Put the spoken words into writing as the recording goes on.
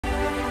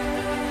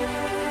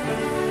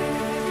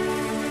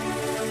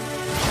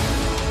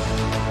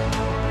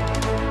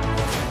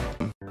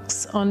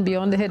on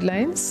Beyond the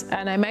Headlines,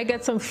 and I might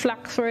get some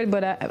flack for it,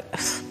 but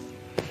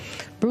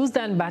bruised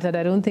and battered,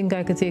 I don't think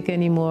I could take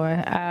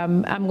anymore.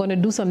 I'm going to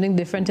do something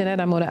different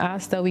tonight. I'm going to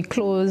ask that we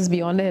close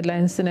Beyond the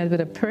Headlines tonight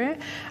with a prayer.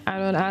 I'm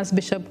going to ask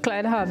Bishop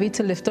Clyde Harvey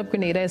to lift up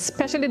Grenada,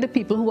 especially the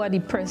people who are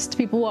depressed,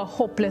 people who are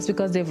hopeless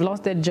because they've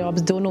lost their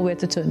jobs, don't know where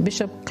to turn.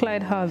 Bishop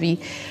Clyde Harvey,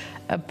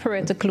 a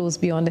prayer to close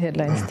Beyond the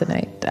Headlines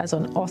tonight as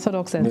an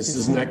Orthodox and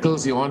Mrs.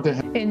 Nichols, you want to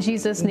help? In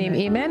Jesus' name,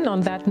 amen.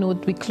 On that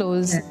note, we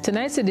close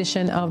tonight's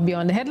edition of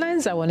Beyond the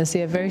Headlines. I want to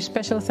say a very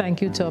special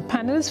thank you to our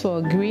panelists for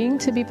agreeing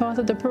to be part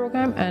of the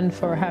program and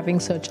for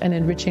having such an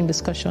enriching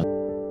discussion.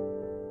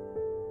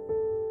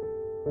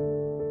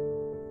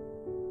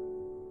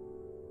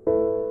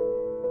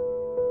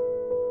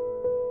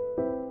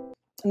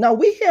 Now,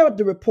 we here at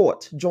The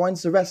Report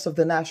joins the rest of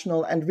the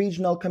national and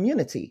regional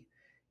community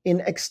in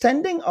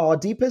extending our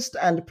deepest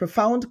and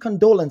profound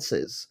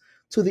condolences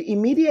to the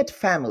immediate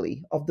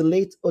family of the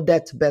late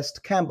Odette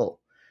Best Campbell,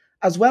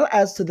 as well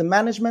as to the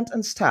management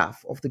and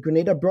staff of the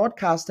Grenada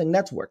Broadcasting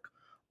Network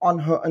on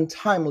her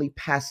untimely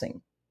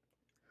passing.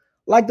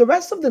 Like the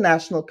rest of the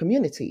national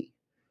community,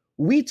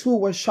 we too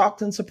were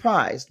shocked and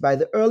surprised by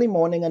the early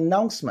morning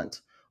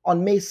announcement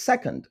on May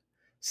 2nd,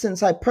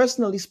 since I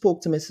personally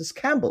spoke to Mrs.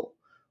 Campbell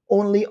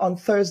only on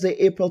Thursday,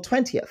 April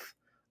 20th,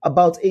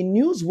 about a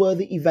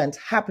newsworthy event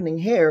happening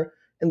here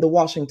in the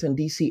Washington,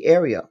 D.C.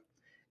 area,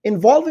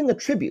 involving a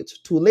tribute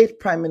to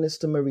late Prime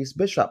Minister Maurice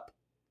Bishop.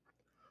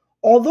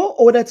 Although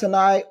Odette and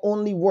I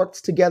only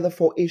worked together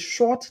for a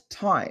short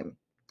time,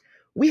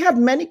 we had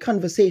many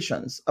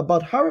conversations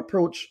about her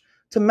approach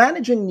to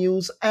managing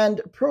news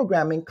and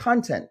programming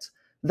content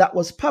that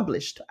was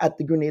published at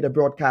the Grenada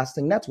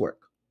Broadcasting Network.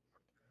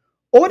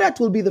 Odette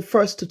will be the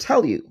first to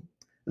tell you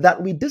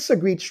that we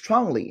disagreed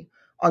strongly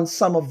on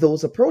some of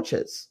those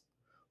approaches,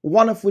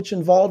 one of which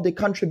involved a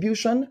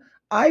contribution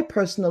I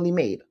personally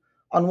made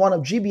on one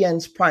of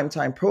GBN's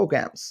primetime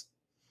programs.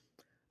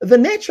 The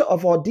nature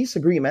of our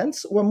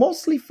disagreements were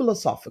mostly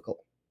philosophical.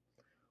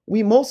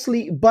 We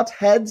mostly butt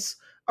heads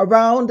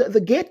around the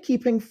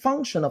gatekeeping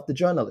function of the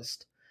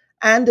journalist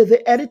and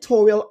the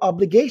editorial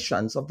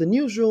obligations of the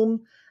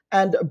newsroom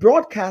and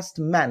broadcast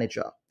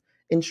manager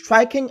in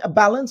striking a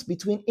balance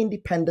between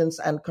independence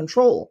and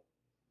control.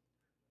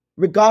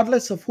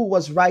 Regardless of who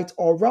was right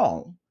or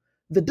wrong,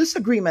 the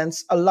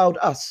disagreements allowed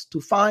us to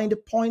find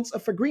points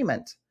of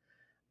agreement,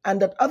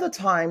 and at other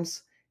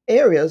times,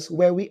 areas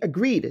where we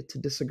agreed to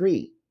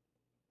disagree.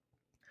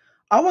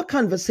 Our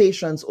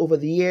conversations over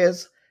the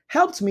years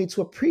helped me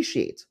to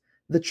appreciate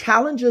the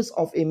challenges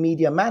of a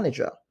media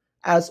manager,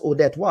 as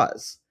Odette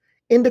was,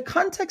 in the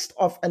context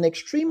of an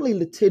extremely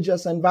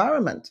litigious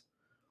environment,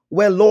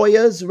 where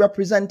lawyers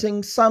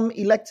representing some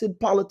elected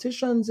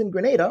politicians in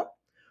Grenada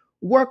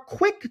were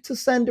quick to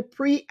send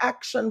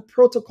pre-action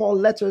protocol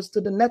letters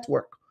to the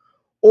network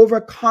over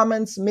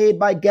comments made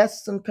by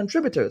guests and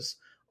contributors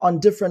on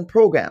different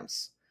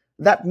programs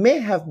that may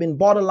have been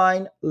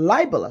borderline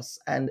libelous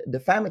and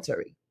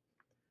defamatory.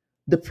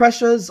 The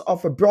pressures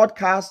of a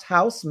broadcast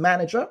house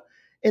manager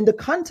in the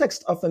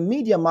context of a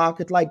media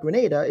market like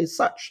Grenada is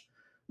such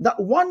that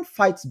one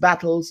fights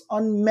battles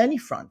on many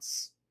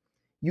fronts.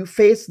 You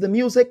face the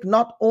music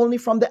not only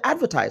from the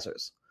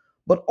advertisers,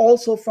 but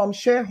also from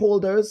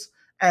shareholders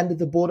and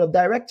the board of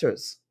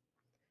directors.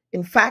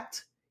 In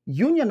fact,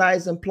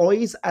 unionized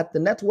employees at the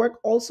network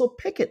also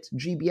picketed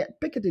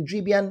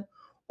GBN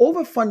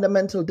over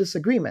fundamental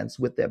disagreements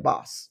with their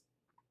boss.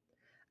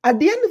 At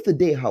the end of the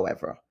day,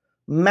 however,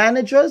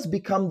 managers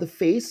become the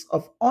face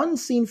of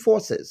unseen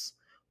forces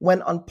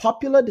when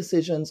unpopular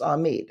decisions are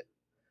made.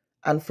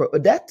 And for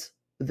Odette,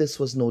 this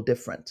was no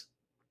different.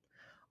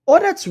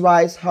 Odette's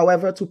rise,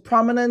 however, to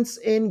prominence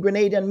in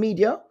Grenadian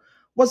media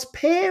was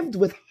paved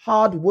with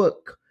hard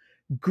work,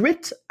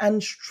 grit,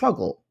 and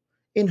struggle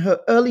in her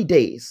early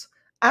days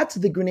at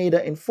the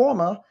Grenada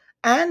Informer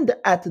and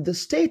at the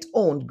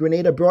state-owned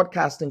Grenada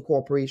Broadcasting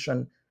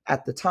Corporation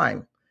at the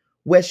time,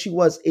 where she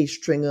was a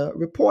stringer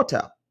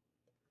reporter.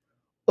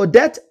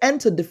 Odette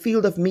entered the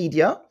field of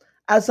media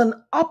as an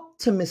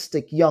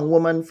optimistic young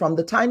woman from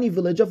the tiny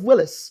village of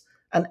Willis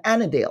and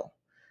Annandale,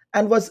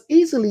 and was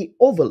easily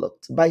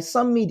overlooked by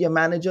some media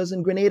managers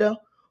in Grenada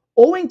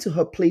owing to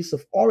her place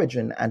of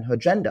origin and her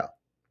gender.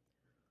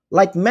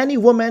 Like many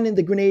women in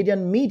the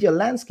Grenadian media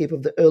landscape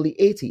of the early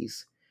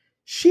 80s,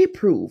 she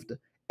proved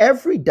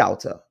every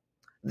doubter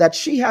that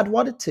she had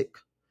what it took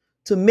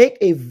to make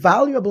a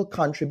valuable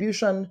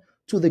contribution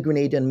to the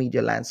Grenadian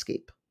media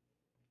landscape.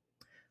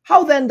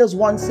 How then does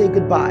one say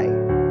goodbye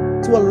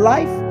to a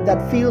life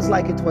that feels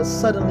like it was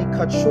suddenly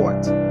cut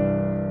short?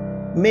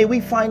 May we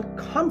find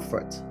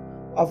comfort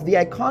in the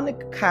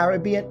iconic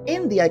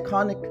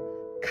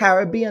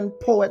Caribbean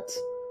poet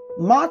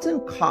Martin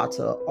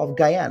Carter of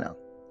Guyana,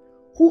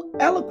 who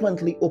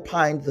eloquently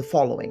opined the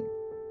following,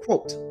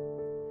 quote,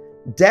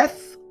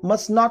 "Death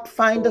must not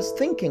find us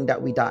thinking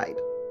that we died.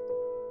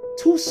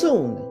 Too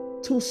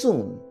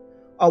soon,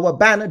 our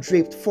banner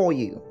draped for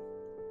you.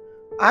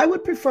 I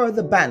would prefer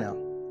the banner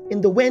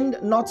in the wind,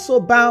 not so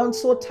bound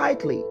so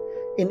tightly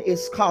in a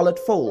scarlet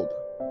fold,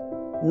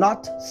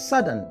 not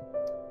sudden,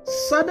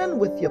 sudden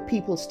with your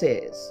people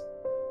stares,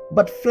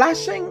 but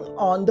flashing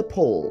on the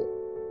pole,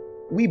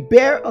 we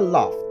bear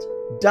aloft,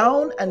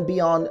 down and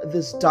beyond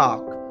this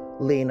dark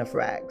lane of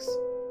rags.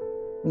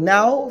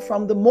 Now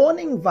from the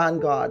morning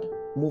vanguard,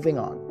 moving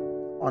on,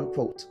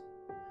 unquote.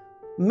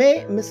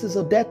 May Mrs.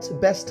 Odette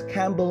Best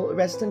Campbell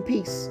rest in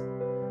peace,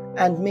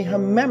 and may her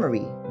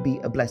memory be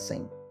a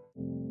blessing.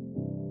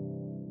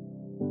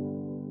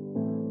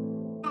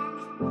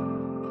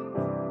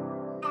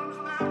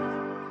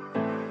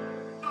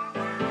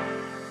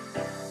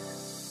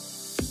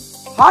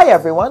 Hi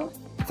everyone,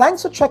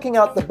 thanks for checking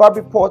out the Bub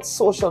Report's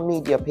social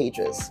media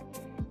pages.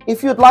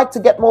 If you'd like to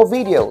get more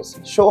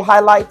videos, show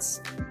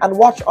highlights, and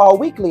watch our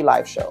weekly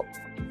live show,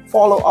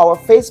 follow our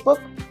Facebook,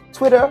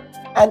 Twitter,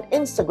 and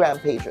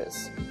Instagram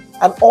pages,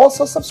 and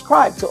also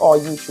subscribe to our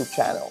YouTube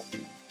channel.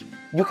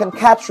 You can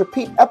catch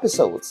repeat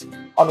episodes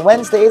on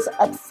Wednesdays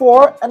at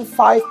 4 and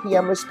 5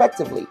 p.m.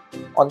 respectively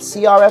on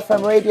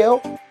CRFM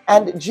Radio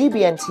and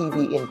GBN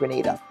TV in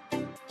Grenada.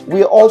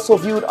 We are also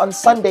viewed on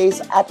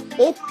Sundays at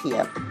 8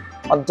 p.m.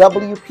 on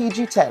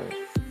WPG 10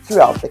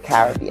 throughout the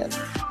Caribbean.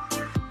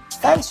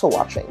 Thanks for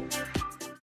watching.